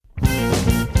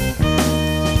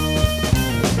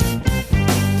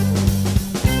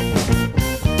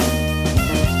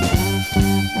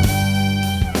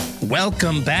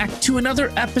welcome back to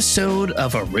another episode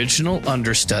of Original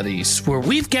Understudies, where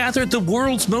we've gathered the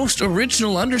world's most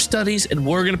original understudies and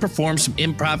we're going to perform some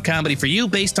improv comedy for you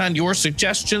based on your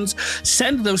suggestions.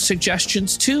 Send those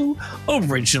suggestions to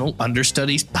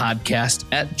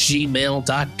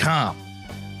originalunderstudiespodcast@gmail.com.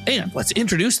 And let's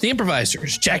introduce the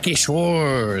improvisers. Jackie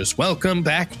Schwartz. Welcome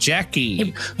back,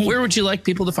 Jackie. Hey. Where would you like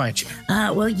people to find you?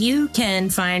 Well, you can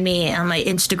find me on my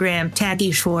Instagram,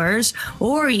 Taggy Schwartz,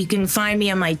 or you can find me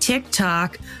on my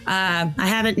TikTok. I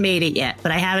haven't made it yet,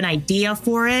 but I have an idea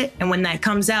for it. And when that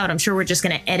comes out, I'm sure we're just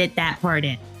going to edit that part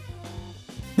in.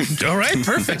 All right,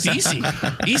 perfect. Easy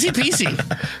peasy.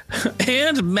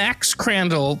 And Max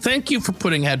Crandall, thank you for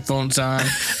putting headphones on.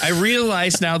 I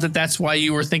realize now that that's why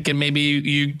you were thinking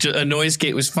maybe a noise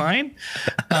gate was fine.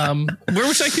 Where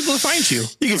would you like people to find you?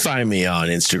 You can find me on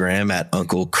Instagram at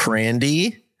Uncle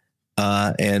Crandy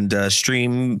and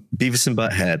stream Beavis and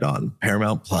Butthead on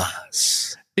Paramount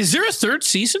Plus. Is there a third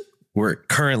season? We're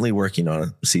currently working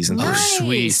on season 3.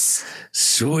 Nice.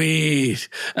 Sweet.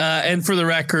 And for the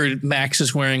record, Max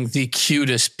is wearing the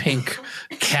cutest pink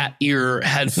cat ear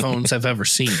headphones I've ever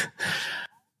seen.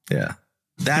 Yeah.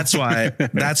 That's why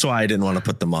I didn't want to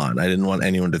put them on. I didn't want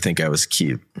anyone to think I was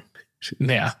cute.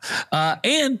 Yeah.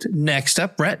 And next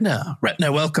up, Retna.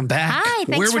 Retna, welcome back. Hi,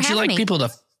 thanks Where would for you like having me. people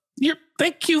to...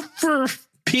 Thank you for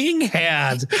being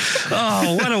had.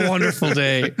 Oh, what a wonderful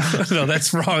day. No,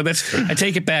 that's wrong. I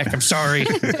take it back. I'm sorry.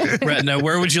 Retna,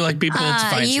 where would you like people to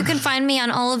find you? You can find me on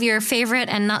all of your favorite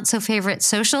and not so favorite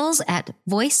socials at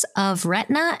Voice of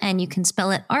Retna, and you can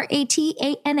spell it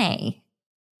Ratana.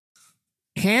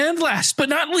 And last but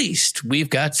not least, we've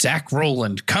got Zach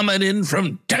Rowland coming in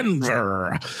from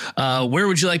Denver. Where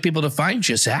would you like people to find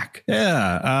you, Zach?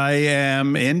 Yeah, I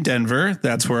am in Denver.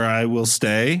 That's where I will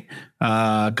stay.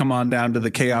 Come on down to the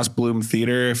Chaos Bloom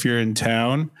Theater if you're in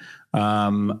town.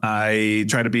 I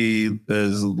try to be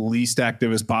as least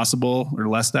active as possible, or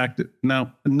less active. No,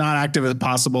 not active as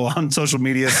possible on social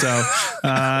media. So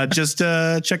just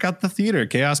check out the theater,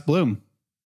 Chaos Bloom.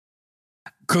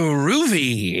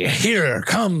 Groovy. Here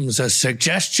comes a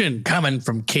suggestion coming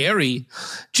from Carrie.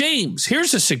 James,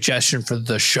 here's a suggestion for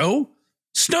the show.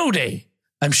 Snow Day.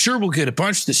 I'm sure we'll get a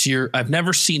bunch this year. I've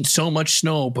never seen so much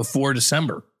snow before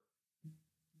December.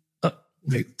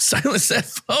 Silence that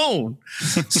phone.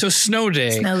 So Snow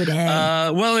Day. Snow Day.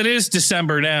 Well, it is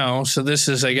December now. So this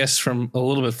is, I guess, from a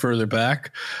little bit further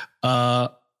back.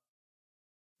 Aw,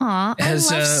 I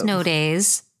love snow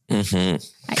days. Mm-hmm.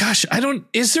 Gosh,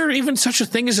 is there even such a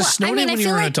thing as a snow day when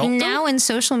you're an adult? Now in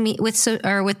social media with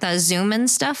Zoom and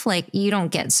stuff, like you don't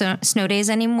get snow days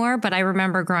anymore. But I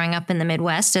remember growing up in the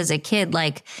Midwest as a kid,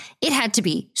 like it had to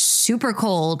be super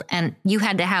cold and you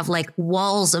had to have like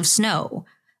walls of snow.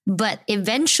 But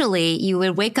eventually you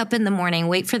would wake up in the morning,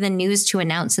 wait for the news to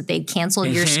announce that they'd canceled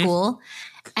your school.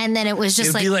 And then it was just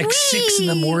It'd be like 6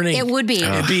 a.m. It would be.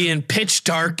 It'd be in pitch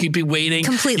dark. You'd be waiting.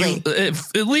 Completely.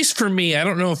 At least for me, I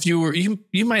don't know if you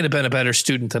might have been a better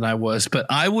student than I was, but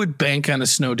I would bank on a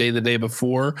snow day the day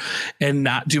before and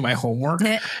not do my homework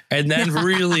and then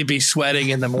really be sweating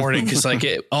in the morning because like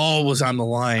it all was on the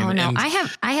line. Oh no, And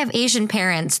I have Asian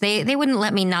parents. They wouldn't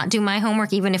let me not do my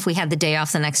homework even if we had the day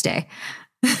off the next day.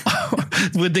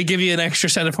 would they give you an extra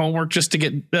set of homework just to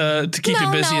get to keep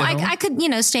you busy? No, I could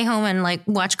stay home and like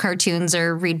watch cartoons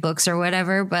or read books or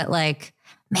whatever. But like,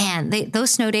 man,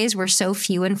 those snow days were so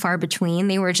few and far between.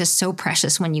 They were just so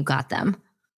precious when you got them.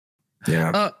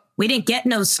 Yeah. We didn't get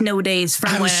no snow days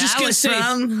from where I was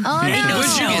from. Oh, Ain't no. no Would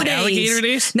you snow get days. alligator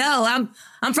days? No,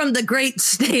 I'm from the great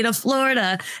state of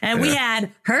Florida, and we had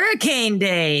hurricane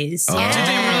days. Oh.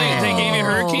 Did they gave you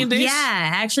hurricane days? Yeah,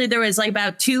 actually, there was like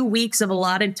about 2 weeks of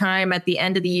allotted time at the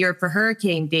end of the year for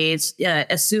hurricane days,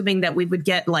 assuming that we would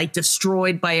get like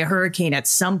destroyed by a hurricane at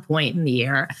some point in the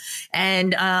year,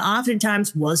 and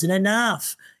oftentimes wasn't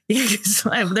enough. There was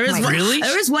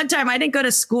one time I didn't go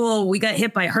to school. We got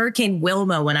hit by Hurricane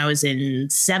Wilma when I was in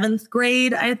 7th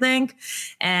grade, I think.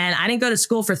 And I didn't go to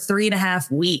school for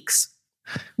 3.5 weeks.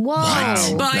 Whoa.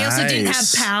 Wow. But I also didn't have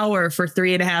Nice. power for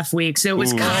 3.5 weeks. So it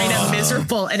was kind of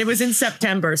miserable. And it was in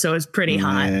September. So it was pretty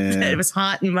hot. Man. It was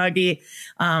hot and muggy.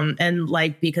 And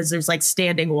like, because there's like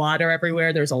standing water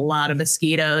everywhere, there's a lot of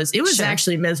mosquitoes. It was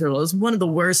actually miserable. It was one of the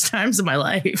worst times of my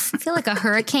life. I feel like a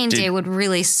hurricane day would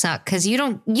really suck because you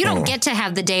don't get to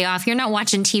have the day off. You're not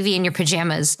watching TV in your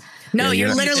pajamas. No, Yeah, you're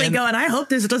you're- literally and- going, I hope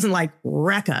this doesn't like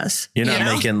wreck us. You're not You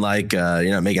know? making like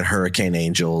you're not making hurricane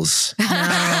angels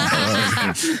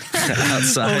outside.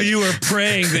 Oh, you were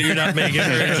praying that you're not making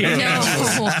hurricane. No.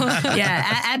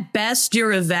 Yeah, at best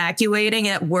you're evacuating.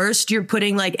 At worst, you're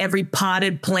putting like every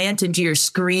potted plant into your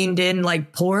screened in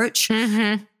like porch.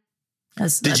 Mm-hmm.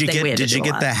 Did you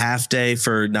get the half day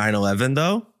for 9/11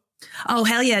 though? Oh,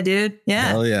 hell yeah, dude. Yeah.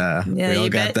 Hell yeah. Yeah, We all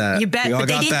got that. You bet. But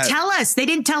they didn't tell us. They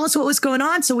didn't tell us what was going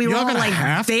on. So we were all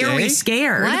like very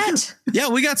scared. What? Yeah,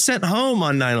 we got sent home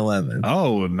on 9/11.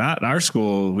 Oh, not in our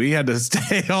school. We had to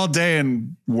stay all day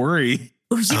and worry.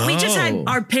 We just had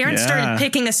our parents started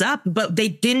picking us up, but they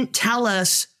didn't tell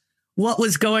us what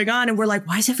was going on. And we're like,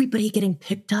 why is everybody getting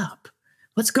picked up?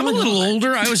 What's going on? I'm a little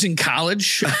older. I was in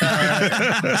college. So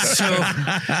I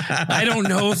don't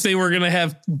know if they were going to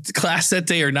have class that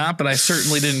day or not, but I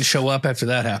certainly didn't show up after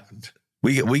that happened.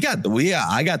 I got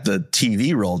the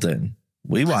TV rolled in.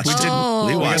 We watched it.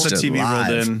 We watched the TV live.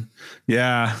 Rolled in.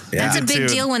 Yeah. That's a big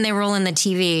deal when they roll in the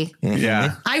TV. Mm-hmm.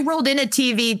 Yeah. I rolled in a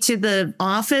TV to the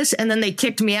office and then they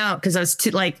kicked me out because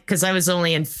I was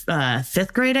only in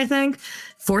 5th grade, I think.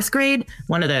 4th grade,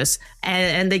 one of those.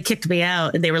 And they kicked me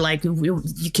out and they were like, you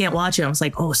can't watch it. I was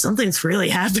like, oh, something's really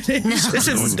happening. This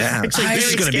is going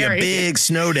to be a big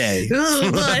snow day.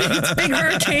 Ooh, it's a big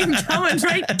hurricane coming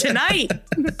right tonight.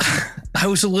 I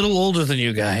was a little older than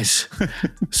you guys.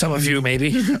 Some of you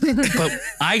maybe. But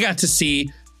I got to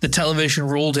see the television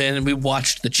rolled in and we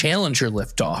watched the Challenger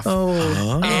lift off.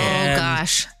 Oh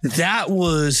gosh. That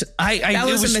was that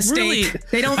was a mistake. Really,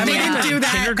 they didn't do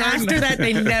that. After that,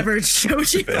 they never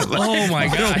showed you. Oh my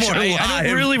gosh. I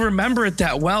don't really remember it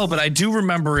that well, but I do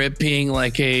remember it being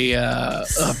like a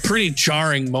pretty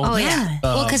jarring moment. Oh yeah.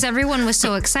 Well, because everyone was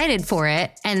so excited for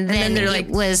it. And then they're like,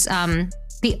 was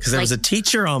because there was a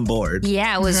teacher on board.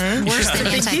 Yeah, it was worse than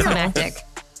anticlimactic.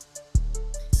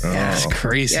 Oh, that's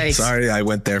crazy. Yikes. Sorry, I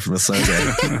went there from a Sunday.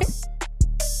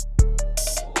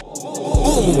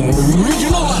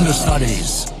 Regional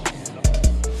Understudies.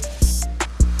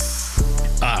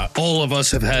 All of us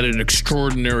have had an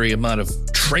extraordinary amount of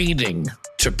training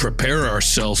to prepare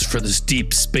ourselves for this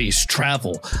deep space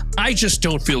travel. I just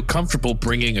don't feel comfortable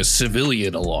bringing a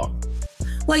civilian along.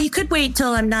 Well, you could wait till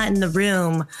I'm not in the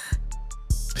room.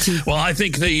 Well, I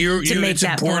think that it's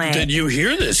important that you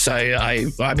hear this. I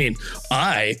mean,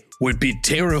 I would be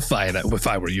terrified if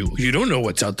I were you. You don't know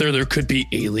what's out there. There could be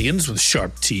aliens with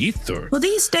sharp teeth Well,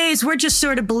 these days we're just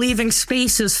sort of believing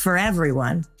space is for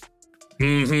everyone.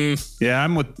 Mm-hmm. Yeah,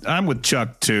 I'm with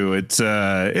Chuck too.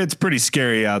 It's pretty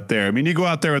scary out there. I mean, you go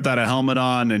out there without a helmet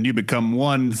on and you become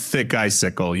one thick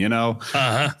icicle, you know?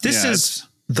 This is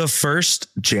the first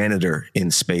janitor in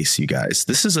space, you guys.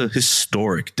 This is a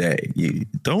historic day. You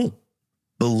don't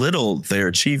belittle their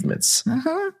achievements.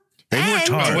 They worked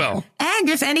hard. Well, and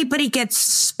if anybody gets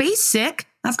space sick,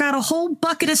 I've got a whole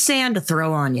bucket of sand to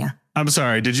throw on you. I'm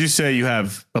sorry. Did you say you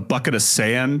have a bucket of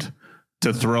sand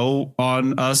to throw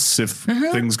on us if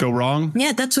things go wrong?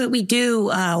 Yeah, that's what we do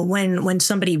when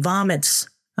somebody vomits.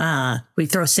 We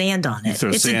throw sand on it.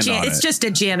 It's just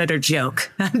a janitor joke.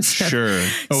 Sure.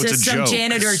 Oh, it's a joke. Some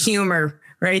janitor humor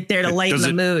right there to lighten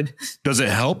the mood. Does it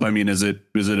help? I mean, is it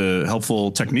a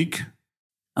helpful technique?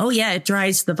 Oh yeah, it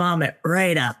dries the vomit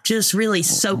right up. Just really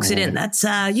soaks it in. That's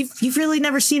you've really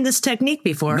never seen this technique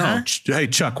before, huh? Hey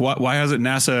Chuck, why hasn't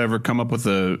NASA ever come up with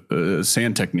a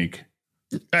sand technique?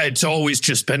 It's always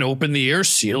just been open the air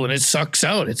seal and it sucks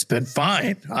out. It's been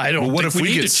fine. I don't. Well, what think if we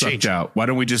need get to change sucked out? Why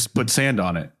don't we just put sand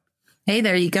on it? Hey,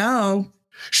 there you go.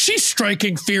 She's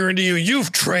striking fear into you.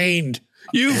 You've trained.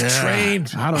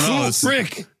 Trained. I don't know.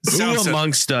 Frick. Who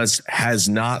amongst us has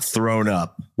not thrown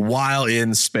up while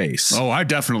in space? Oh, I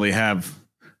definitely have.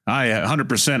 I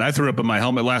 100%. I threw up in my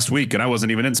helmet last week and I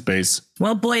wasn't even in space.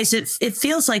 Well, boys, it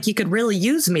feels like you could really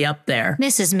use me up there.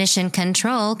 This is Mission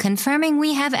Control confirming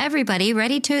we have everybody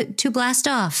ready to blast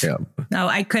off. Yeah. No,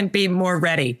 I couldn't be more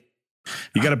ready.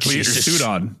 You got to put your suit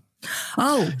on.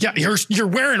 Oh, yeah, you're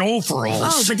wearing overalls.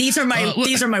 Oh, but these are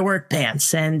my work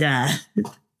pants, and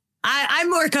I'm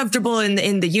more comfortable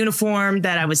in the uniform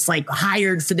that I was like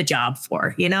hired for the job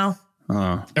for. You know.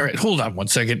 All right, hold on one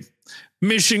second.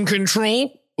 Mission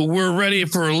Control, we're ready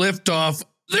for a liftoff.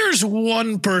 There's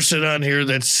one person on here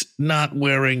that's not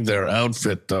wearing their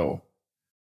outfit, though.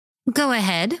 Go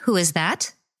ahead. Who is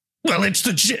that? Well, it's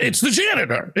the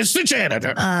janitor. It's the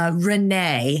janitor.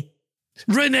 Renee.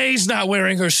 Renee's not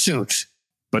wearing her suit.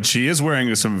 But she is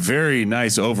wearing some very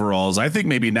nice overalls. I think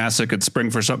maybe NASA could spring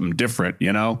for something different,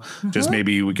 you know? Just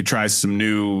maybe we could try some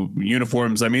new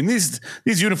uniforms. I mean, these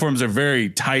uniforms are very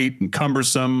tight and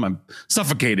cumbersome. I'm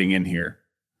suffocating in here.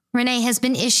 Renee has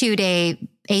been issued a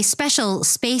special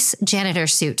space janitor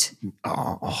suit.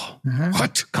 Oh,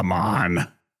 what? Come on.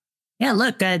 Yeah,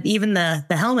 look, even the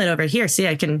helmet over here. See,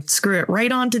 I can screw it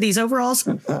right onto these overalls.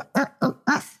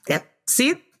 Yep.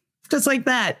 See? Just like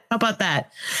that. How about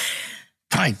that?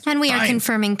 Fine. And we are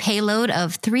confirming payload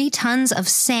of 3 tons of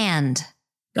sand.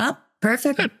 Oh,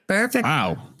 perfect. Perfect.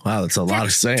 Wow. Wow, that's a lot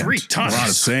of sand. 3 tons. A lot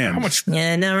of sand. How much? You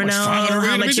never know farther are we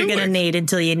how gonna much be you're gonna doing? need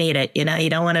until you need it. You know, you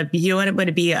don't want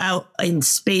to be out in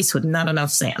space with not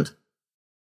enough sand.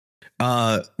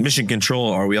 Mission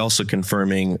Control, are we also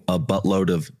confirming a buttload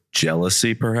of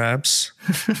jealousy, perhaps,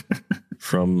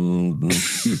 from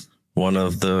one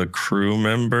of the crew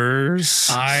members?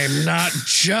 I'm not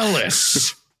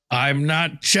jealous. I'm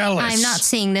not jealous. I'm not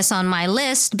seeing this on my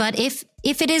list, but if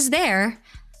it is there,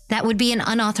 that would be an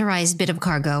unauthorized bit of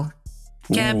cargo.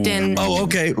 Captain. Oh,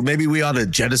 okay. Maybe we ought to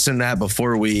jettison that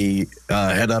before we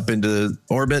head up into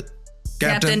orbit.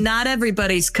 Captain, not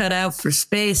everybody's cut out for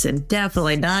space, and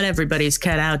definitely not everybody's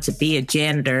cut out to be a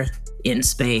janitor in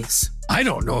space. I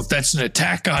don't know if that's an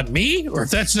attack on me or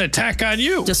if that's an attack on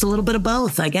you. Just a little bit of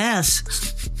both, I guess.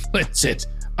 That's it.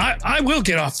 I will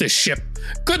get off this ship.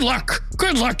 Good luck.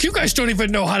 Good luck. You guys don't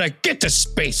even know how to get to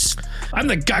space. I'm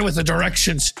the guy with the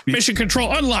directions. Mission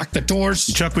Control, unlock the doors.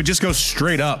 Chuck, we just go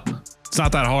straight up. It's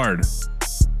not that hard.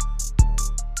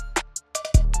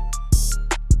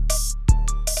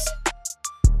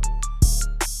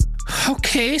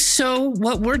 Okay, so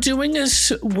what we're doing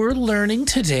is we're learning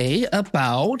today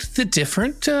about the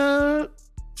different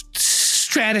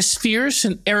stratospheres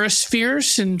and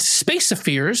aerospheres and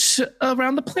spaceospheres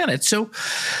around the planet. So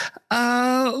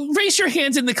raise your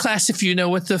hand in the class if you know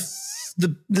what the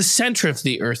center of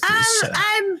the Earth is.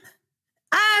 I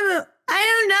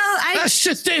don't know. That's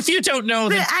just, if you don't know,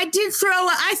 then, I did throw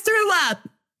up.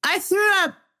 I threw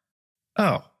up.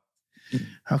 oh,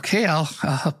 okay, I'll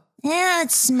Yeah,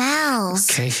 it smells.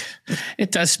 okay.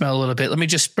 It does smell a little bit. Let me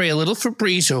just spray a little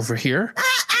Febreze over here.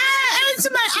 It's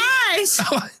in my eyes.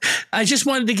 Oh, I just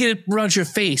wanted to get it around your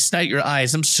face, not your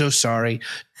eyes. I'm so sorry.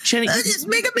 Jenny, It's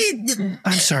making me.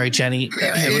 I'm sorry, Jenny.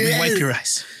 Here, let me wipe your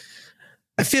eyes.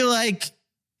 I feel like,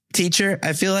 teacher,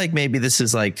 maybe this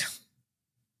is like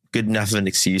good enough of an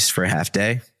excuse for a half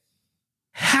day.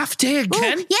 Half day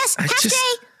again? Ooh, yes, I half just-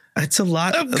 day. It's a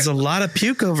lot. There's a lot of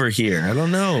puke over here. I don't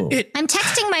know. I'm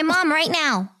texting my mom right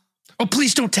now. Oh,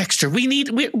 please don't text her.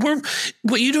 We're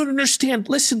what you don't understand.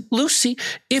 Listen, Lucy,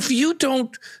 if you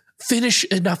don't finish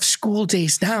enough school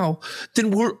days now,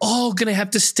 then we're all going to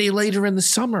have to stay later in the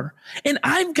summer. And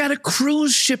I've got a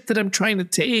cruise ship that I'm trying to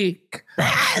take.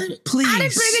 Please. I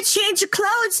didn't bring a change of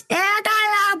clothes, and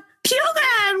I got puke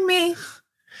on me.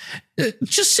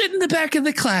 Just sit in the back of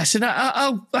the class, and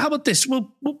I'll. How about this?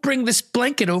 We'll bring this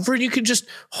blanket over, and you can just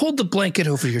hold the blanket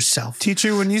over yourself.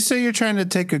 Teacher, when you say you're trying to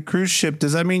take a cruise ship,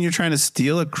 does that mean you're trying to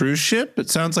steal a cruise ship? It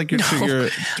sounds like you're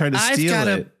trying to steal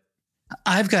it.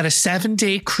 I've got a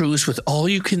 7-day cruise with all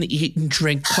you can eat and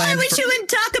drink I planned. wish you wouldn't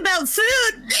talk about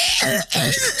food.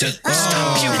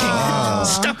 Stop puking!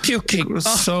 Stop puking! Oh,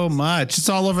 So much. It's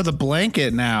all over the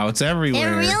blanket now. It's It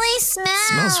everywhere. really smells.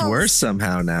 Smells worse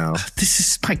somehow now. this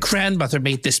is my grandmother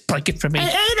made this blanket for me. I ate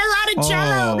a lot of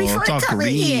Jello Oh, before it's I all come in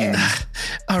green. here.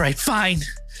 All right, fine.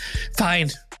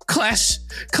 Class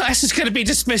is going to be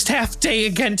dismissed half day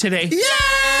again today.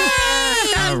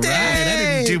 All right. I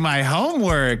didn't do my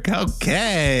homework.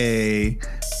 Okay.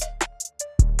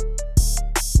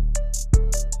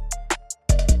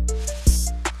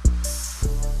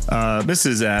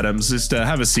 Mrs. Adams, just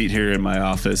have a seat here in my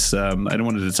office. I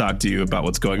wanted to talk to you about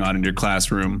what's going on in your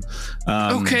classroom.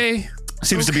 Okay.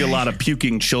 Seems to be a lot of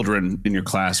puking children in your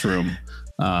classroom.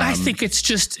 I think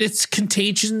it's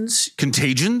contagions.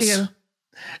 Contagions? Yeah.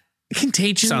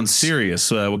 Contagions. Sounds serious.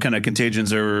 What kind of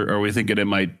contagions are we thinking it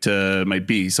might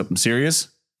be? Something serious?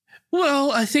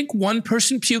 Well, I think one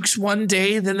person pukes one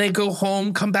day, then they go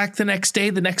home, come back the next day,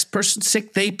 the next person's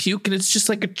sick, they puke, and it's just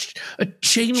like a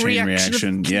chain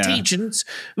reaction of yeah. contagions,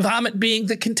 vomit being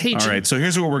the contagion. All right, so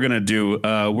here's what we're going to do.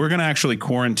 We're going to actually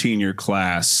quarantine your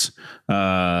class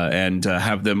and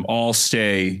have them all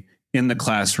stay in the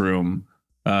classroom.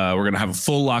 We're going to have a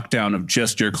full lockdown of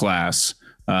just your class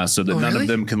so that none really? of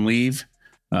them can leave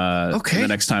Okay. the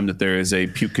next time that there is a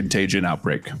puke contagion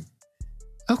outbreak.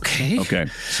 Okay,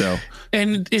 so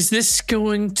And is this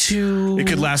going to... it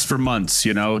could last for months,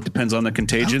 It depends on the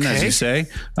contagion, as Okay. you say.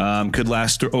 Could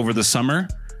last over the summer.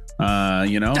 Not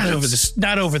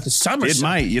over the summer. It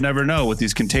might. You never know with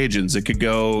these contagions. It could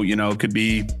go, it could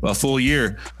be a full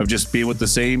year of just being with the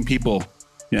same people,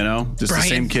 just the Brian,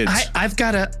 same kids. I've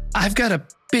got a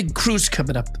big cruise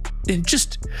coming up in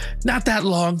just not that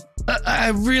long. I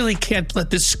really can't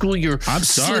let this school year I'm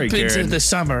sorry, slip into Karen. the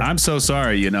summer. I'm so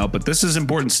sorry, but this is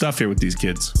important stuff here with these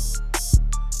kids.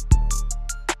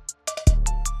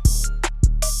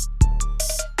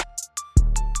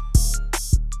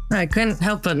 I couldn't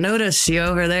help but notice you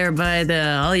over there by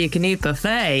the all-you-can-eat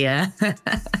buffet.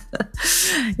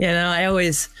 I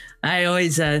always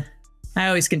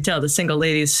can tell the single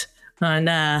ladies on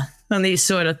on these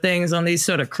sort of things, on these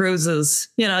sort of cruises.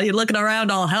 You know, you're looking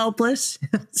around all helpless.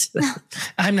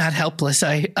 I'm not helpless.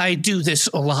 I do this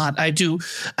a lot. I do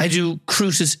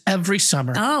cruises every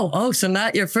summer. So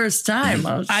not your first time.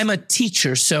 I'm a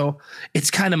teacher, so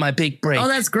it's kind of my big break. Oh,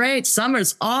 that's great.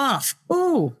 Summer's off.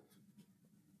 Ooh,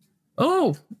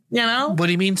 you know? What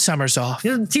do you mean summer's off?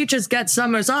 You know, teachers get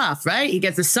summers off, right? You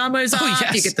get the summers off.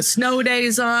 Yes. You get the snow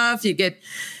days off. You get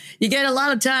a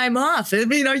lot of time off. I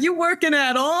mean, are you working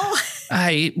at all?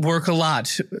 I work a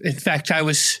lot. In fact, I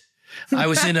was in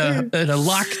a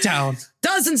lockdown.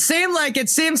 Doesn't seem like it.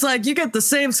 Seems like you get the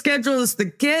same schedule as the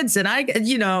kids, and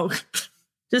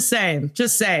just saying.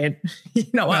 You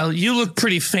know, Well, you look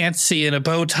pretty fancy in a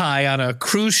bow tie on a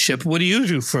cruise ship. What do you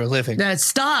do for a living?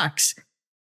 Stocks.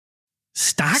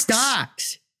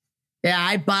 Stocks. Yeah,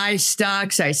 I buy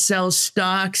stocks. I sell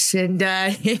stocks, and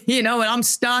you know what? I'm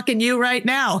stalking you right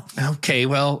now. Okay,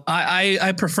 well,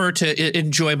 I prefer to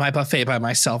enjoy my buffet by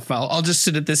myself. I'll just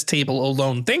sit at this table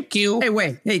alone. Thank you. Hey,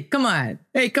 wait. Hey, come on.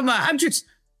 I'm just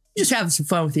having some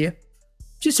fun with you.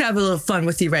 Just have a little fun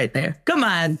with you right there. Come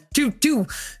on. Two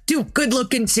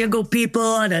good-looking single people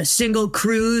on a single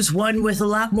cruise, one with a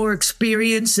lot more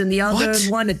experience than the other, What?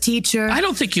 one a teacher. I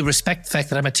don't think you respect the fact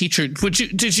that I'm a teacher.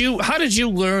 How did you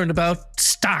learn about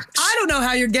stocks? I don't know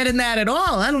how you're getting that at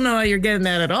all.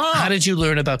 How did you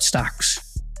learn about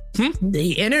stocks?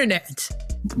 The internet.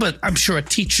 But I'm sure a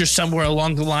teacher somewhere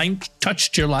along the line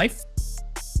touched your life.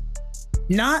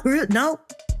 No.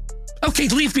 Okay,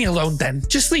 leave me alone then.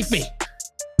 Just leave me.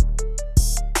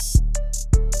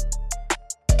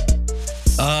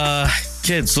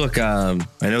 Kids, look, I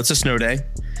know it's a snow day,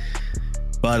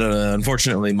 but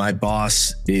unfortunately my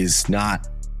boss is not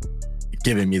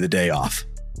giving me the day off.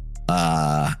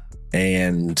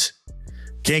 And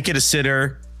can't get a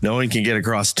sitter. No one can get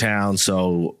across town.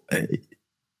 So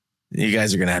you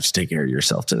guys are going to have to take care of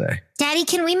yourself today. Daddy,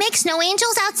 can we make snow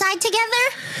angels outside together?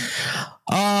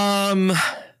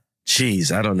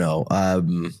 Geez, I don't know. Oh,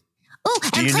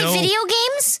 and play video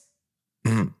games?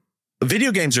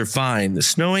 Video games are fine. The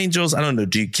snow angels, I don't know.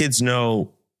 Do you kids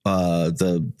know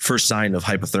the first sign of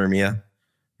hypothermia?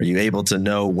 Are you able to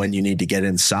know when you need to get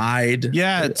inside?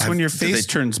 Yeah, it's when your face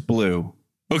turns blue.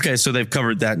 Okay, so they've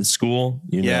covered that in school.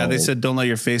 Yeah, they said don't let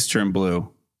your face turn blue.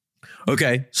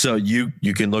 Okay, so you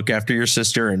can look after your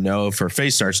sister and know if her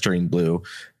face starts turning blue,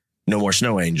 no more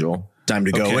snow angel. Time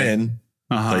to go in,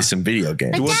 play some video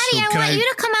games. But Daddy, I want you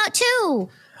to come out too.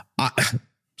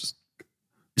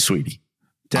 Sweetie.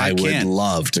 Dad I would can't.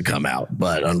 love to come out,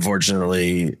 but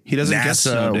unfortunately, He doesn't get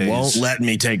snow NASA days. won't let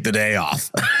me take the day off.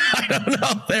 I don't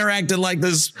know. They're acting like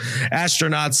this.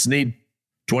 Astronauts need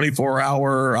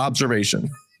 24-hour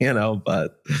observation,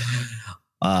 but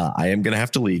I am going to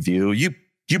have to leave you. You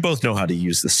both know how to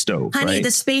use the stove, Honey, right? the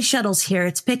space shuttle's here.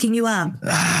 It's picking you up.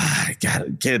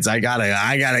 Kids, I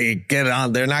gotta get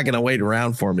on. They're not going to wait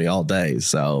around for me all day.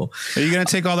 So Are you going to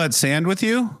take all that sand with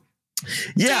you?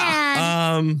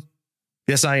 yeah.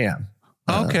 Yes, I am.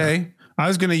 Okay. I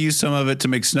was going to use some of it to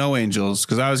make snow angels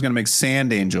because I was going to make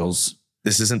sand angels.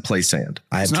 This isn't play sand.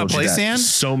 I have not told you play that sand?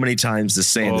 so many times. The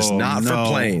sand is Oh, not no.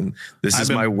 for playing. This is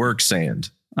my work sand.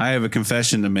 I have a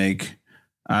confession to make.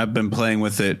 I've been playing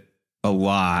with it a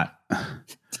lot.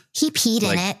 He peed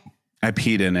in it. I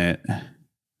peed in it.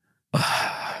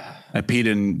 I peed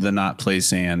in the not play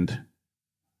sand.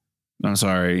 I'm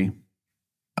sorry.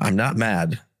 I'm not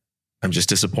mad. I'm just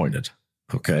disappointed.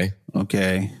 Okay.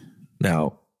 Okay.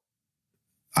 Now,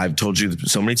 I've told you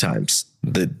so many times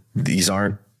that these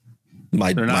aren't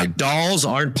my dolls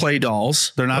aren't play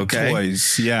dolls. They're not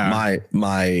toys. Yeah.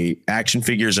 My action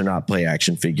figures are not play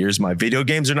action figures. My video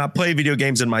games are not play video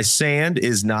games, and my sand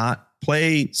is not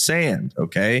play sand.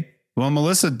 Okay. Well,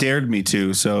 Melissa dared me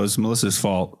to, so it's Melissa's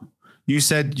fault. You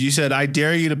said I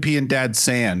dare you to pee in Dad's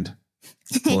sand.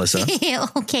 Melissa,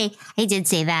 Okay, I did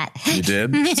say that. you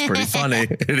did. It's pretty funny.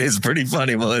 It is pretty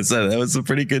funny, Melissa. That was a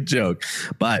pretty good joke.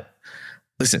 But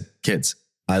listen, kids,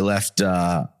 I left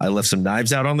some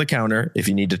knives out on the counter if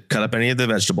you need to cut up any of the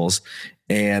vegetables.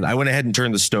 And I went ahead and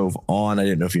turned the stove on. I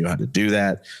didn't know if you knew how to do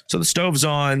that. So the stove's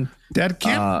on. Dad,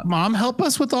 can't Mom help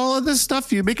us with all of this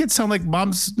stuff? You make it sound like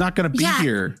Mom's not going to be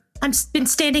here. I've been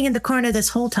standing in the corner this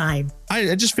whole time.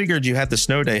 I just figured you had the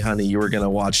snow day, honey. You were going to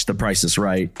watch The Price is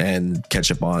Right and catch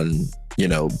up on,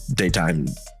 daytime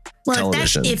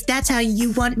television. If that's how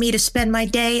you want me to spend my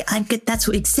day, I'm good. That's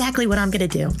exactly what I'm going to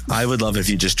do. I would love if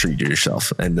you just treat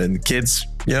yourself. And then kids,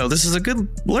 this is a good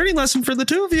learning lesson for the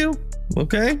two of you.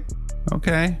 Okay.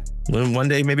 Okay.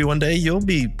 Maybe one day you'll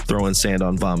be throwing sand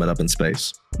on vomit up in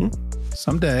space.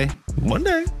 Someday. One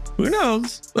day. Who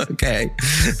knows? Okay.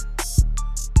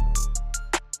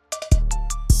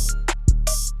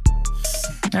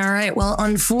 All right. Well,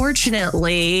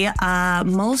 unfortunately,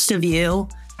 most of you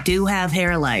do have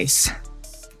hair lice.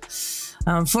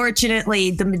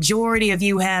 Unfortunately, the majority of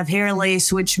you have hair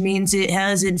lice, which means it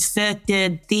has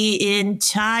infected the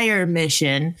entire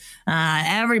mission.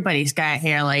 Everybody's got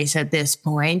hair lice at this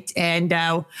point, and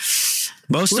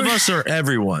Most of us are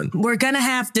everyone. we're gonna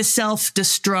have to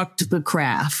self-destruct the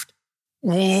craft.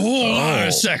 Hold on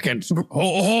a second.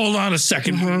 Hold on a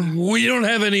second. We don't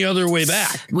have any other way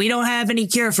back. We don't have any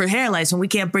cure for hair lice, and we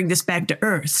can't bring this back to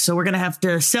Earth. So we're going to have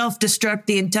to self-destruct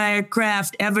the entire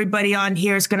craft. Everybody on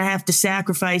here is going to have to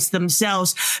sacrifice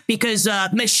themselves because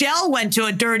Michelle went to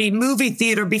a dirty movie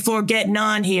theater before getting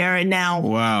on here. And now,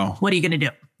 Wow. what are you going to do?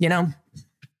 You know?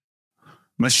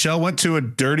 Michelle went to a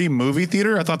dirty movie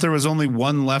theater? I thought there was only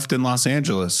one left in Los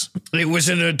Angeles. It was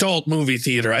an adult movie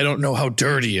theater. I don't know how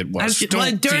dirty it was.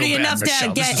 Don't dirty feel bad, enough Michelle.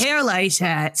 to get hair lice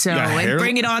at. So and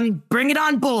bring it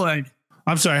on board.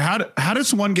 I'm sorry. How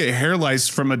does one get hair lice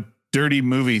from a dirty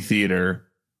movie theater?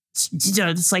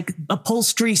 It's like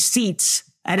upholstery seats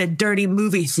at a dirty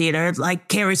movie theater. It like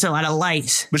carries a lot of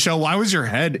lice. Michelle, why was your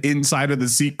head inside of the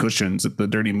seat cushions at the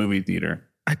dirty movie theater?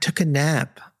 I took a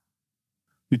nap.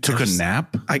 You took a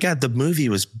nap? The movie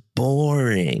was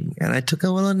boring and I took a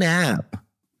little nap.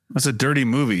 That's a dirty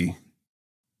movie.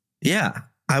 Yeah.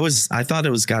 I thought it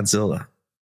was Godzilla.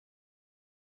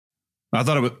 I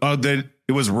thought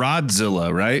it was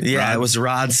Rodzilla, right? Yeah, it was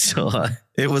Rodzilla.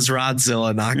 It was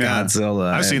Rodzilla, not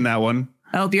Godzilla. I've seen that one.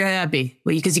 I hope you're happy.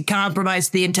 Well, because you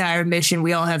compromised the entire mission.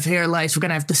 We all have hair lice. We're going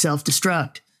to have to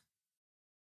self-destruct.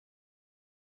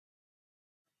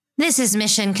 This is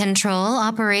Mission Control.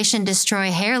 Operation Destroy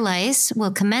Hair Lice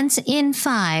will commence in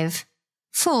 5,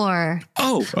 4.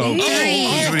 Somebody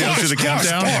else do the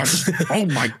countdown? Oh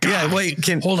my God. Yeah, wait,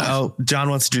 Hold on. Oh,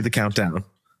 John wants to do the countdown.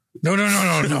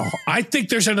 No. I think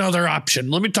there's another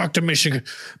option. Let me talk to Mission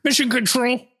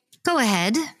Control. Go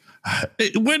ahead.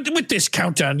 With this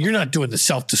countdown, you're not doing the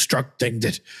self-destruct thing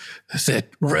that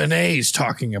Renee's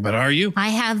talking about, are you? I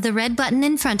have the red button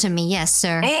in front of me. Yes,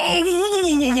 sir.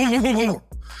 Oh,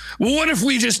 well, what if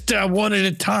we just one at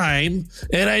a time?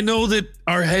 And I know that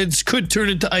our heads could turn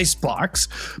into ice blocks,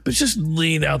 but just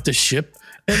lean out the ship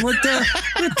and let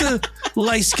the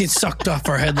lice get sucked off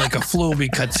our head like a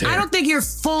Floby cuts hair. I don't think you're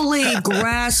fully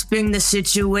grasping the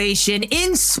situation.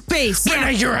 In space.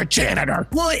 Renee, you're a janitor.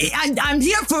 Well, I'm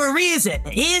here for a reason.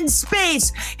 In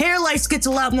space, hair lice gets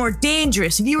a lot more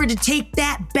dangerous. If you were to take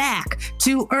that back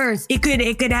to Earth, it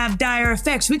could have dire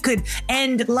effects. We could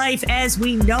end life as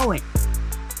we know it.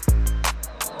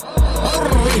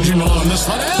 Original on this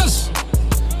one is.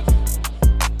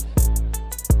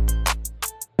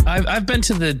 I've been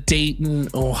to the Dayton,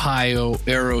 Ohio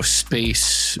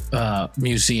Aerospace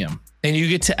Museum, and you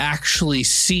get to actually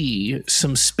see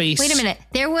some space. Wait a minute.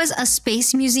 There was a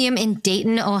space museum in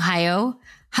Dayton, Ohio.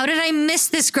 How did I miss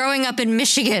this growing up in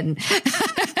Michigan?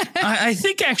 I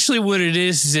think actually what it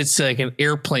is it's like an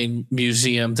airplane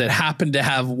museum that happened to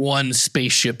have one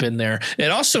spaceship in there. It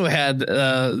also had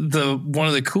one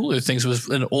of the cooler things was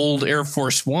an old Air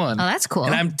Force One. Oh, that's cool.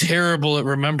 And I'm terrible at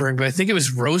remembering, but I think it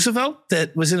was Roosevelt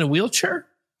that was in a wheelchair.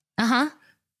 Uh-huh.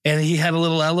 And he had a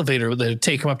little elevator that would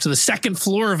take him up to the second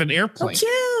floor of an airplane.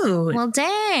 Cute. Well,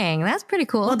 dang, that's pretty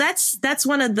cool. Well, that's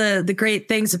one of the great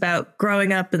things about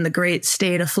growing up in the great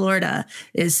state of Florida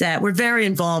is that we're very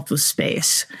involved with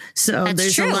space. So That's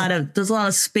there's true. a lot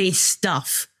of space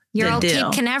stuff. You're to all do.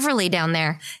 Cape Canaveral down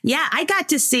there. Yeah, I got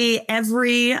to see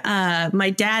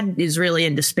my dad is really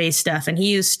into space stuff, and he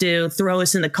used to throw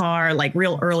us in the car like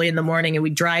real early in the morning, and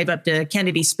we'd drive up to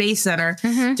Kennedy Space Center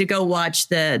to go watch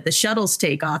the shuttles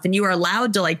take off. And you were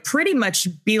allowed to like pretty much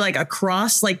be like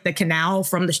across like the canal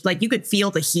from you could feel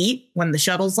the heat when the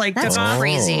shuttles like That's took off.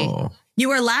 crazy. You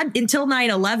were allowed until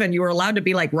 9/11. You were allowed to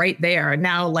be like right there, and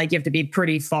now like you have to be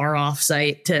pretty far off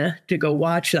site to go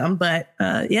watch them. But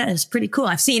yeah, it's pretty cool.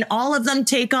 I've seen all of them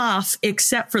take off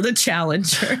except for the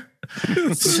Challenger.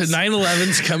 So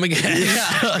 9/11's coming again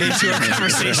into our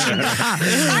conversation.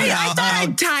 I thought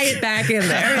I'd tie it back in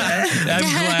there. I'm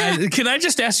glad. Can I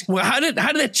just ask, well, how did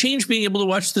that change being able to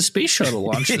watch the space shuttle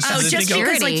launch? Just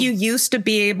because like you used to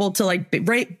be able to like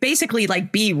basically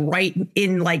like be right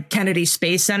in like Kennedy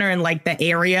Space Center and like the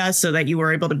area so that you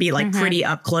were able to be like pretty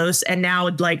up close. And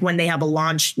now like when they have a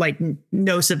launch, like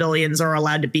no civilians are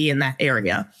allowed to be in that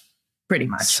area. Pretty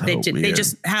much. So they weird.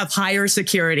 just have higher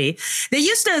security. They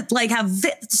used to like have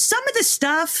some of the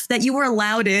stuff that you were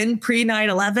allowed in pre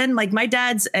 9/11. Like my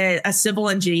dad's a civil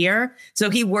engineer. So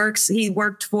he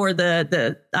worked for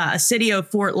the city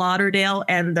of Fort Lauderdale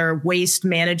and their waste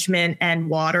management and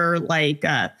water, like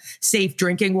safe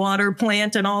drinking water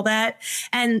plant and all that.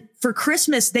 And for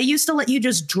Christmas, they used to let you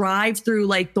just drive through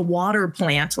like the water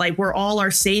plant, like where all our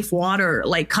safe water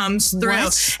like comes through.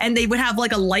 What? And they would have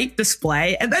like a light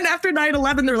display. And then after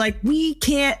 9/11, they're like, we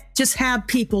can't just have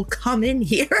people come in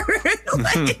here.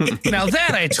 Like, now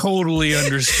that I totally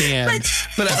understand,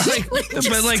 but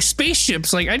like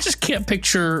spaceships, like I just can't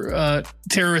picture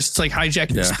terrorists like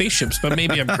hijacking spaceships. But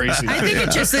maybe I'm crazy. I think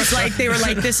it just is like they were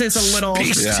like, this is a little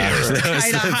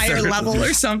kind of higher level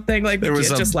or something. Like There we was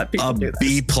can't just let people do that.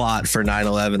 B plot for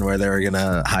 9/11 where they were going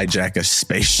to hijack a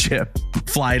spaceship,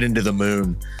 fly it into the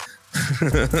moon.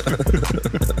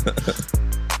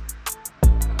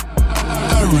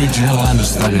 Original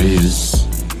Understudies.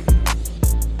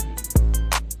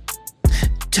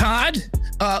 Todd,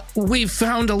 we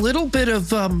found a little bit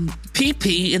of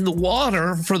pee-pee in the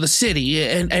water for the city,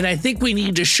 and I think we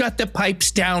need to shut the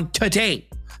pipes down today.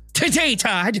 Today,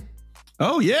 Todd.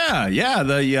 Oh yeah.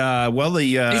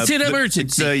 It's an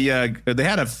emergency. They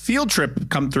had a field trip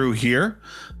come through here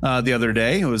the other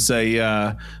day. It was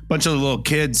a bunch of little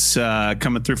kids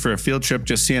coming through for a field trip,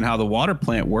 just seeing how the water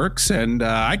plant works. And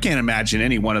I can't imagine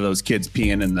any one of those kids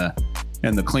peeing in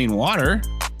the clean water.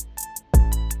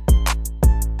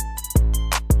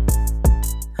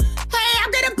 Hey,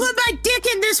 I'm gonna put my dick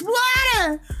in this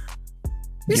water.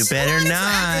 You better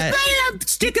not. I'm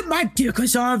sticking my dick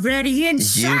is already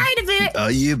inside of it. Oh,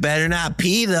 you better not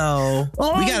pee though.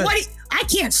 Oh, I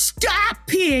can't stop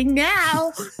peeing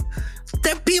now.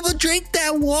 The people drink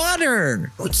that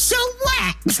water. So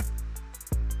what?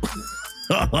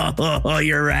 Oh,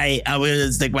 you're right. I'm going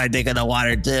to stick my dick in the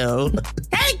water too.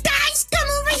 Hey guys, come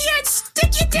over here and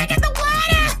stick your dick in the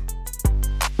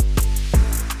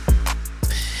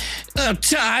water.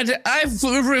 Todd, I've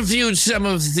reviewed some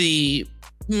of the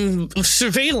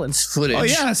surveillance footage. Oh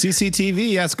yeah,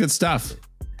 CCTV. That's good stuff.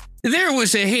 There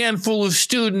was a handful of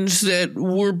students that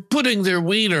were putting their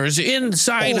wieners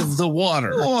inside of the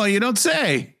water. Oh, you don't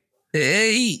say.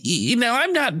 Now,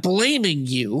 I'm not blaming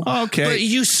you. Okay. But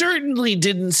you certainly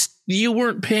you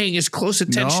weren't paying as close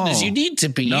attention as you need to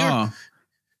be. No.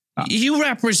 You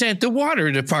represent the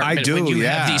water department I do, when you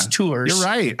have these tours. You're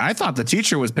right. I thought the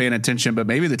teacher was paying attention, but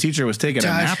maybe the teacher was taking a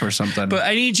nap or something. But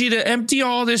I need you to empty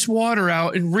all this water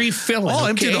out and refill it.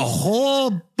 Empty the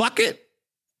whole bucket?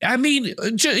 I mean,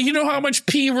 you know how much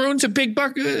pee ruins a big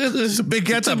bucket? That's a big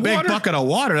bucket of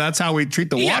water. That's how we treat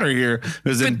the water here.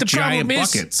 Is in giant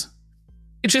buckets.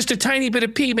 It's just a tiny bit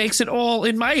of pee makes it all,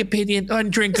 in my opinion,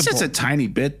 undrinkable. It's just a tiny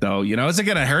bit, though. You know, is it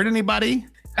going to hurt anybody?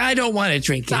 I don't want to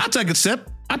drink it. I'll take a sip.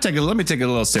 Let me take a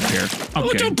little sip here.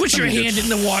 Okay. Don't put your hand in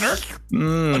the water.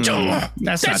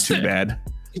 That's not too bad.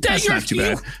 That's not too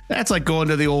bad. That's like going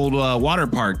to the old water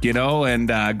park, you know, and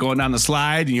going down the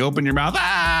slide and you open your mouth,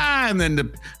 and then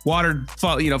the water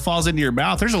falls into your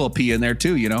mouth. There's a little pee in there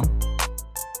too, you know.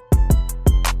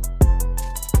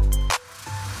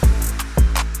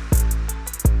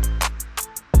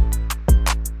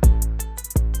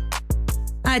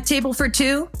 Table for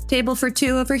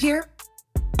two over here.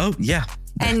 Oh, yeah.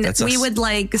 And That's we us. would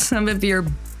like some of your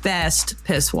best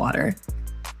piss water.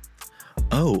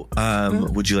 Oh,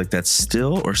 would you like that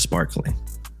still or sparkling?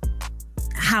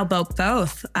 How about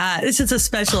both? This is a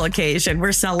special occasion.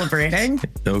 We're celebrating.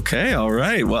 Okay, all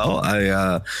right. Well,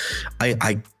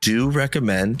 I do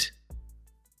recommend,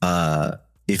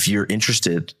 if you're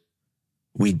interested,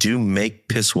 we do make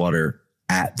piss water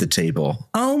at the table.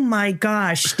 Oh my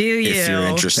gosh, do you? If you're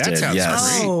interested, That sounds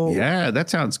yes. great. Oh. Yeah, that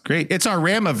sounds great. It's our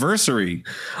Ramiversary.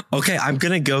 Okay, I'm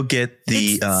gonna go get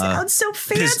the. It sounds so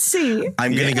fancy.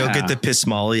 I'm gonna go get the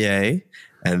Pissmalier,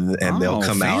 and they'll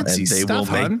come out and fancy they stuff,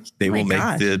 will make hon.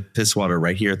 God. the piss water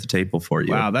right here at the table for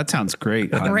you. Wow, that sounds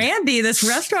great. hon. Randy, this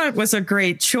restaurant was a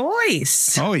great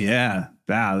choice. Oh yeah.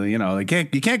 Wow, you know, you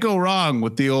can't go wrong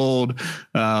with the old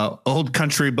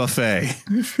country buffet.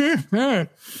 We're gonna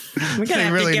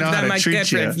have really to give know how them to a treat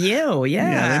good you. review.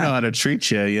 Yeah, they know how to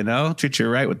treat you, you know, treat you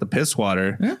right with the piss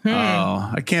water. Mm-hmm.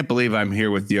 Oh, I can't believe I'm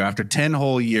here with you after 10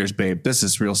 whole years, babe. This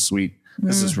is real sweet.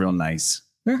 This is real nice.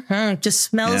 Just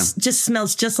smells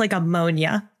just like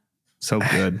ammonia. So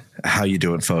good. How you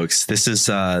doing, folks? This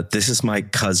is my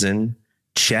cousin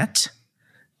Chet.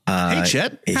 Hey,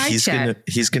 Chet. He's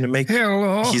Chet. gonna make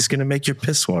Hello. he's gonna make your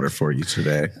piss water for you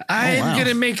today. I'm going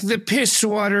to make the piss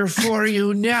water for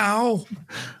you now.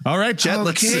 All right, Chet.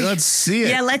 Okay. Let's see it.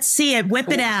 Yeah, let's see it. Whip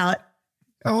it out.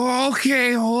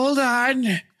 Okay, hold on.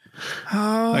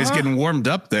 Oh, he's getting warmed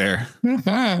up there.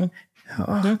 Kind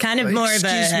of more of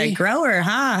excuse a me. grower,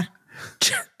 huh?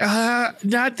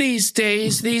 Not these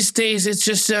days. These days, it's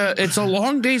just it's a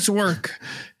long day's work.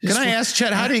 Can I ask,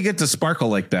 Chet, how do you get to sparkle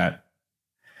like that?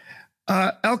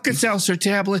 Alka-Seltzer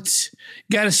tablets.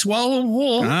 Got to swallow them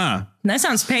whole. That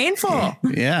sounds painful.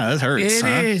 Yeah, that hurts.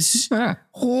 It is. Oh,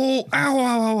 ow, ow,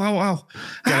 ow, ow, ow.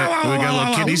 We got a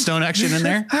little kidney stone action in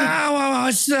there. Ow, ow, ow,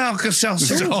 it's the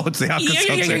Alka-Seltzer. Oh, it's the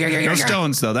Alka-Seltzer. No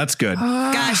stones, though. That's good.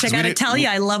 Gosh, I got to tell you,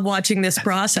 I love watching this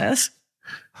process.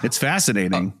 It's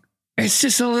fascinating. It's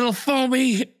just a little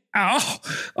foamy. Ow.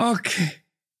 Okay.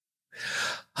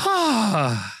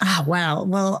 Wow.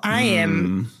 Well, I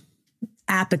am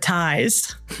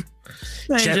appetized.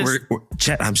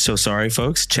 Chet, I'm so sorry,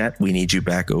 folks. Chet, we need you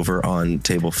back over on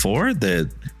table 4.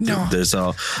 There's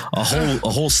a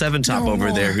whole 7-top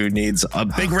over there who needs a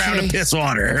big round of piss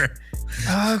water.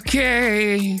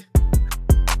 Okay.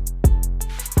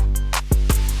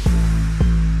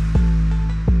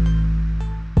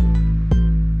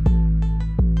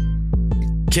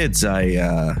 Kids,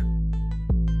 I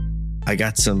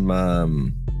got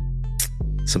some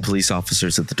police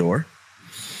officers at the door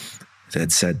that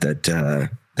said that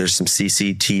there's some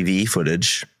CCTV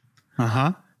footage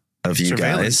of you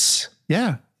guys.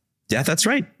 Yeah, that's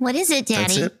right. What is it,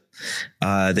 Daddy? That's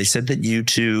it. They said that you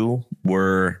two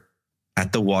were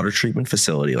at the water treatment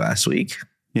facility last week.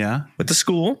 Yeah, with the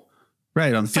school.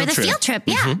 Right, on the field trip. field trip,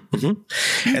 yeah.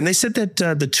 And they said that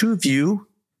the two of you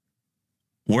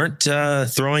weren't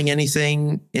throwing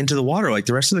anything into the water like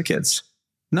the rest of the kids.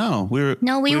 No, we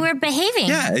were behaving.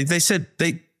 Yeah, they said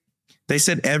they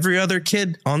said every other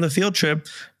kid on the field trip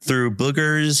threw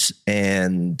boogers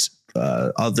and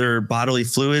other bodily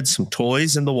fluids, some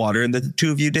toys in the water, and the two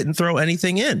of you didn't throw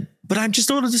anything in. But I'm just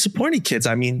a little disappointed, kids.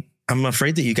 I mean, I'm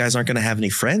afraid that you guys aren't going to have any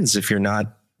friends if you're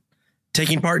not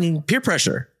taking part in peer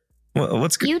pressure.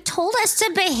 What's good? You told us to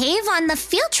behave on the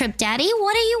field trip, Daddy.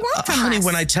 What do you want from honey, us?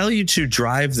 when I tell you to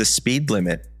drive the speed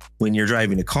limit when you're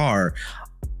driving a car,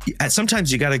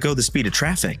 sometimes you got to go the speed of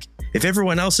traffic. If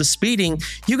everyone else is speeding,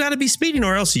 you got to be speeding,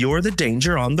 or else you're the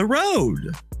danger on the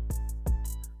road.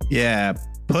 Yeah,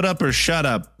 put up or shut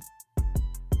up.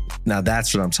 Now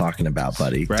that's what I'm talking about,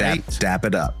 buddy. Right? Dap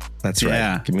it up. That's right.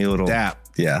 Yeah. Give me a little dap.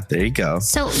 Yeah, there you go.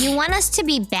 So you want us to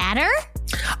be badder?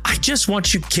 I just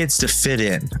want you kids to fit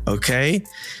in, okay?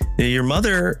 Your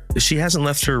mother, she hasn't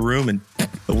left her room in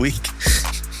a week.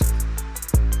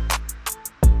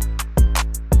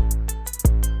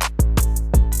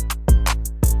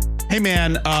 Hey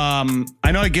man,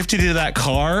 I know I gifted you that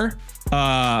car,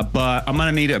 but I'm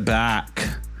gonna need it back.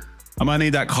 I'm gonna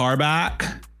need that car back.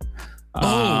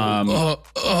 Yeah,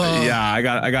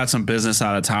 I got some business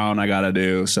out of town I gotta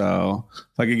do. So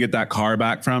if I could get that car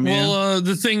back from you. Well,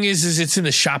 the thing is it's in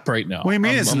the shop right now. What do you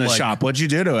mean it's in the shop? What'd you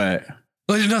do to it?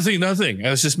 Nothing. I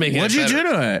was just making What'd it better. you do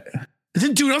to it? I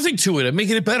didn't do nothing to it. I'm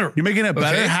making it better. You're making it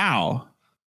better? Okay. How?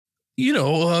 You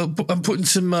know, I'm putting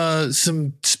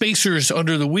some spacers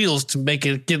under the wheels to make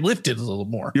it get lifted a little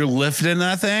more. You're lifting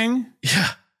that thing? Yeah.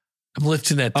 I'm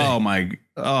lifting that thing.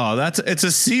 It's a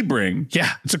Sebring.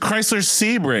 Yeah. It's a Chrysler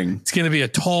Sebring. It's going to be a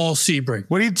tall Sebring.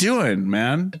 What are you doing,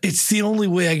 man? It's the only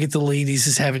way I get the ladies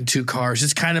is having 2 cars.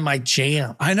 It's kind of my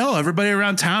jam. I know. Everybody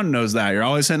around town knows that. You're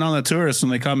always hitting on the tourists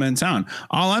when they come in town.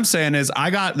 All I'm saying is I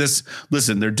got this.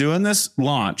 Listen, they're doing this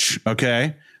launch.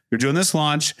 Okay. They're doing this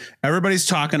launch. Everybody's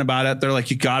talking about it. They're like,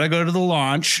 you got to go to the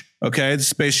launch. Okay. The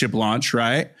spaceship launch.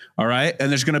 Right. All right. And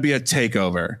there's going to be a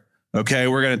takeover. Okay.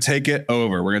 We're going to take it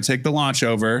over. We're going to take the launch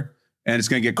over and it's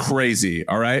going to get crazy.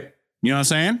 All right. You know what I'm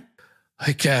saying?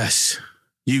 I guess.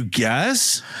 You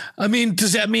guess? I mean,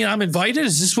 does that mean I'm invited?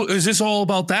 Is this all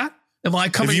about that? Am I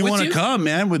coming with you? If you want to come,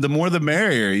 man, with the more the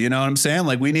merrier. You know what I'm saying?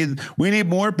 Like we need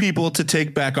more people to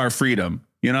take back our freedom.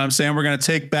 You know what I'm saying? We're going to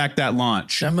take back that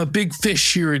launch. I'm a big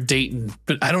fish here in Dayton,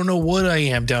 but I don't know what I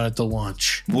am down at the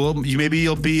launch. Well, maybe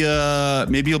you'll be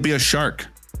a shark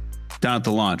down at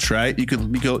the launch, right?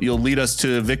 You'll lead us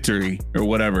to victory or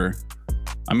whatever.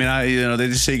 I mean, they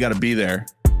just say you got to be there.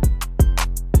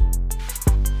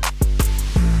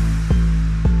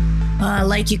 I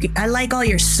like all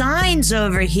your signs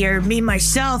over here. Me,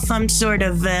 myself, I'm sort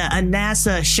of a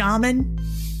NASA shaman.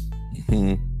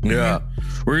 Yeah.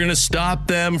 We're going to stop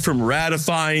them from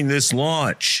ratifying this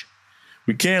launch.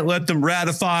 We can't let them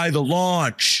ratify the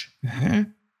launch.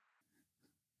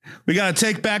 We got to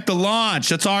take back the launch.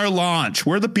 That's our launch.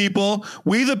 We're the people.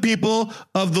 We the people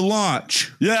of the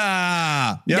launch.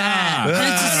 Yeah.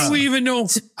 How do we even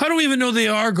know they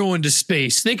are going to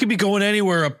space? They could be going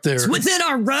anywhere up there. It's within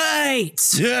our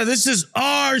rights. Yeah, this is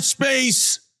our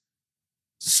space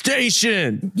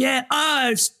station. Yeah,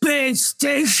 our space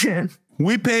station.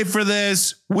 We pay for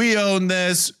this. We own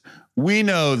this. We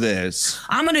know this.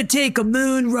 I'm going to take a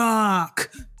moon rock.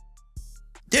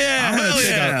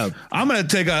 Yeah, I'm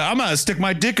gonna stick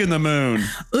my dick in the moon.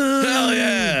 Hell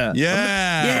yeah.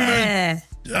 Yeah.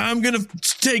 I'm going to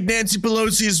take Nancy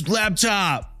Pelosi's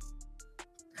laptop.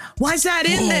 Why's that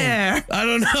in there? I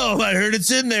don't know. I heard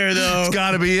it's in there, though. It's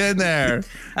got to be in there.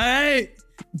 All right,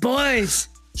 boys.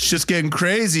 It's just getting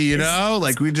crazy, you know?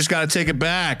 Like, we just got to take it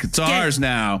back. It's ours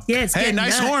now. Yeah, it's hey, getting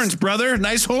nice nuts. horns, brother.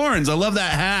 Nice horns. I love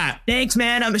that hat. Thanks,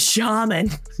 man. I'm a shaman.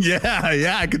 Yeah,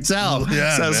 I could tell.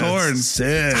 Yeah, Says man. horns.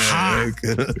 Sick.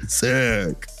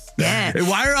 Sick. Yeah. Hey,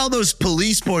 why are all those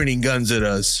police pointing guns at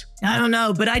us? I don't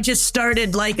know, but I just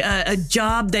started like a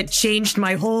job that changed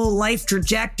my whole life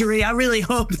trajectory. I really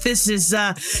hope this is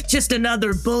just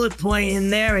another bullet point in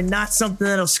there and not something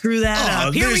that'll screw that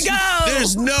up. Here we go.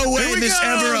 There's no way this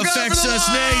ever affects us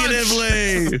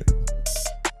negatively.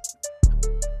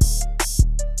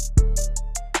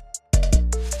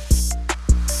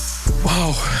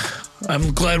 Wow.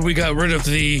 I'm glad we got rid of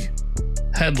the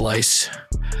head lice.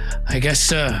 I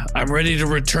guess I'm ready to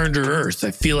return to Earth.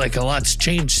 I feel like a lot's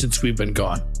changed since we've been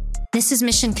gone. This is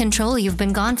Mission Control. You've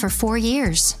been gone for 4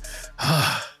 years.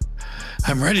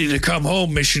 I'm ready to come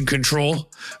home, Mission Control.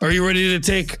 Are you ready to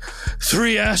take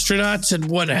 3 astronauts and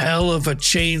one hell of a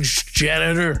changed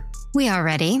janitor? We are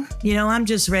ready. You know, I'm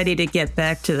just ready to get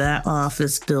back to that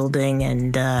office building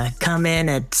and come in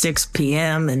at 6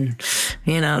 p.m. and,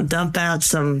 you know, dump out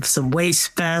some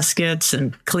waste baskets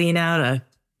and clean out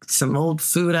some old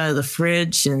food out of the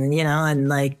fridge and, you know, and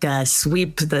like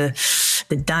sweep the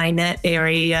dinette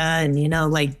area and, you know,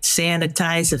 like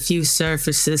sanitize a few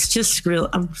surfaces.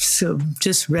 I'm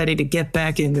just ready to get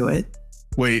back into it.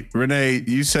 Wait, Renee,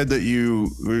 you said that you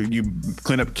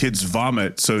clean up kids'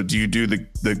 vomit. So do you do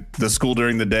the school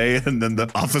during the day and then the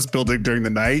office building during the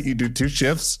night? You do 2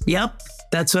 shifts? Yep,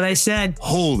 that's what I said.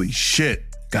 Holy shit.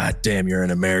 God damn, you're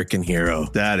an American hero.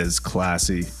 That is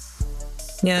classy.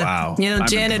 Yeah. Wow. You know, I'm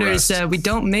janitors, impressed. we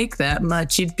don't make that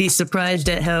much. You'd be surprised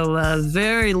at how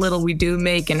very little we do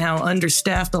make and how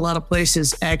understaffed a lot of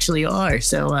places actually are.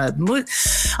 So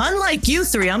unlike you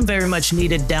 3, I'm very much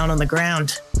needed down on the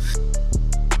ground.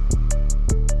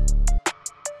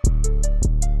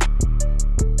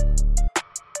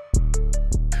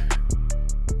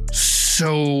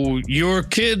 So your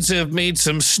kids have made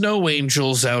some snow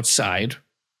angels outside.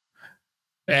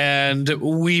 And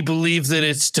we believe that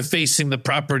it's to facing the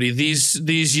property.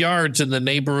 These yards in the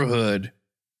neighborhood,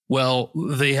 well,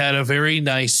 they had a very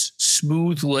nice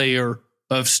smooth layer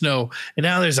of snow. And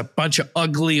now there's a bunch of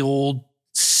ugly old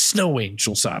snow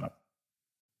angels on them.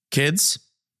 Kids,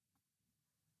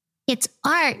 It's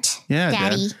art, Yeah,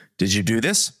 Daddy. Dad. did you do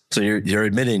this? So you're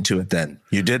admitting to it then.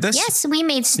 You did this? Yes, we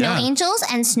made snow Yeah. angels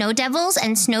and snow devils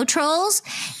and snow trolls.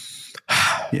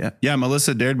 Yeah,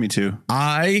 Melissa dared me to.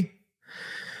 I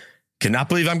cannot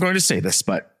believe I'm going to say this,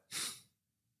 but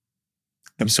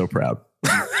I'm so proud.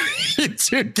 You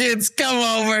 2 kids, come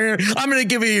over here. I'm going to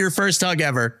give you your first hug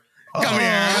ever. Come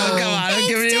here. Oh, come on. I'm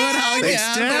giving you a hug. Thanks,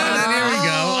 Yeah, Dad. here we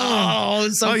go. Oh,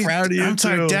 I'm so proud of you. I'm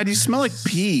sorry, too. Dad, you smell like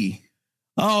pee.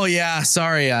 Oh, yeah.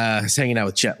 Sorry. I was hanging out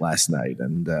with Chet last night.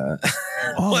 And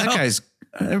Oh, that guy's,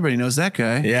 everybody knows that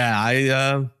guy.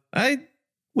 yeah,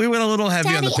 we went a little heavy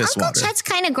on Daddy, the piss Uncle water. Chet's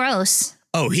kind of gross.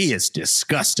 Oh, he is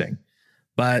disgusting.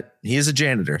 But he is a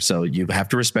janitor, so you have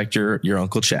to respect your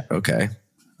Uncle Chet, okay?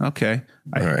 Okay.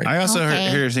 All right. I also Okay.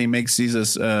 heard he makes these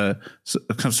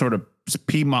some sort of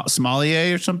pea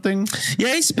sommelier or something.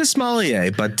 Yeah, he's a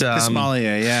sommelier, but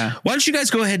Sommelier, yeah. why don't you guys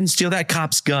go ahead and steal that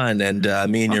cop's gun, and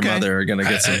me and your Okay. mother are gonna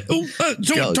get some.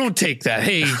 Don't take that.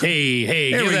 Hey.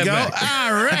 Here give we that go. back.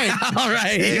 All right. All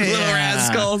right, you little Yeah.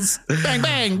 rascals! Bang,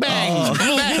 bang, bang.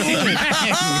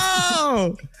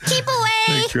 Oh, Keep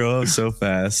away. they grow up so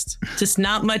fast. Just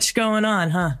not much going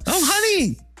on, huh? Oh,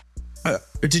 honey,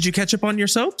 did you catch up on your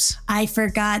soaps? I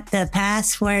forgot the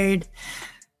password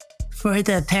for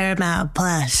the Paramount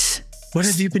Plus. What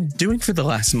have you been doing for the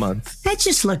last month? I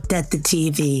just looked at the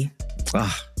TV.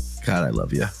 Oh, God, I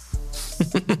love you.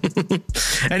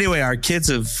 Anyway, our kids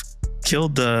have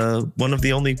killed one of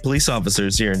the only police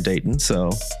officers here in Dayton,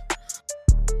 so.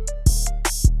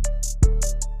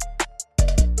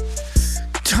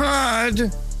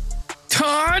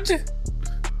 Todd,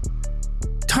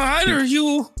 are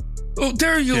you? Oh,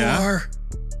 there you Yeah? are.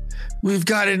 We've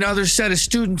got another set of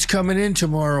students coming in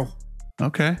tomorrow.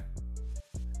 Okay.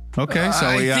 Okay. So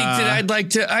I we, think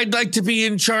that I'd like to be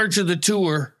in charge of the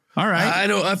tour. all right. I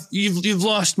don't. You've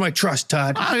lost my trust,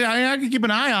 Todd. I can keep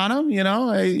an eye on them. You know,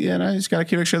 I just got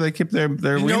to make sure they keep their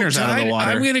wieners out of the Todd,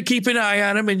 water. I'm going to keep an eye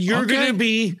on them, and you're Okay. going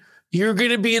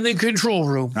to be in the control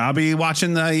room. I'll be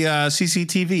watching the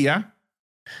CCTV. Yeah.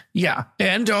 Yeah,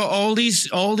 and all these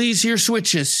here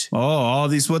switches. Oh, all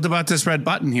these. What about this red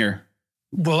button here?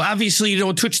 Well, obviously you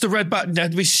don't touch the red button.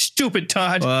 That'd be stupid,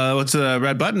 Todd. What's the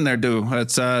red button there do?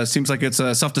 It seems like it's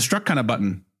a self-destruct kind of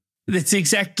button. That's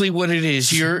exactly what it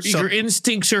is. Your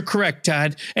instincts are correct,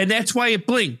 Todd. And that's why it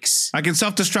blinks. I can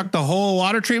self-destruct the whole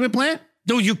water treatment plant?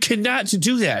 No, you cannot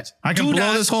do that. I can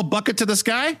blow this whole bucket to the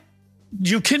sky?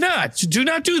 You cannot. Do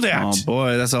not do that. Oh,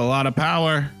 boy, that's a lot of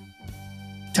power.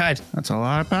 Todd. That's a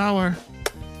lot of power.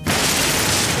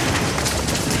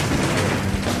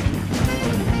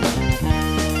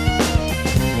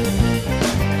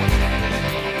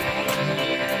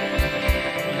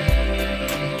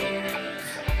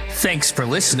 Thanks for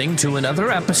listening to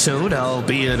another episode,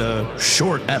 albeit a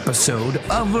short episode,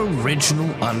 of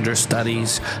Original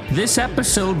Understudies. This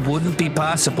episode wouldn't be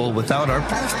possible without our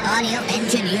post-audio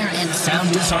engineer and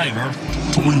sound designer,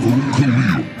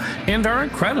 and our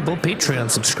incredible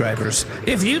Patreon subscribers.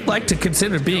 If you'd like to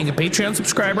consider being a Patreon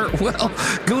subscriber, well,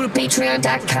 go to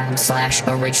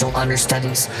patreon.com/original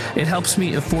understudies. It helps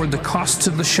me afford the costs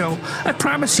of the show. I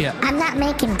promise you. I'm not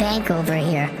making bank over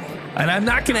here. And I'm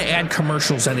not going to add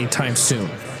commercials anytime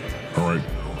soon. All right.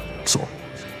 So.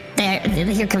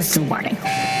 Here comes the warning.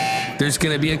 There's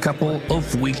going to be a couple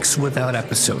of weeks without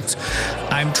episodes.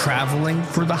 I'm traveling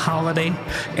for the holiday,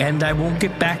 and I won't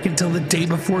get back until the day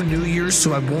before New Year's,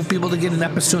 so I won't be able to get an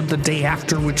episode the day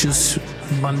after, which is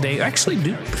Monday. Actually,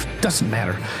 it doesn't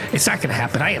matter. It's not going to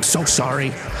happen. I am so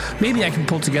sorry. Maybe I can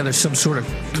pull together some sort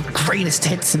of greatest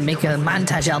hits and make a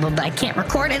montage album, but I can't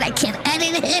record it. I can't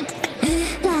edit it.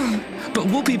 But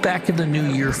we'll be back in the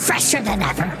new year fresher than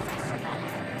ever.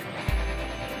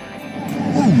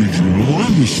 Original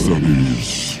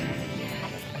Understudies.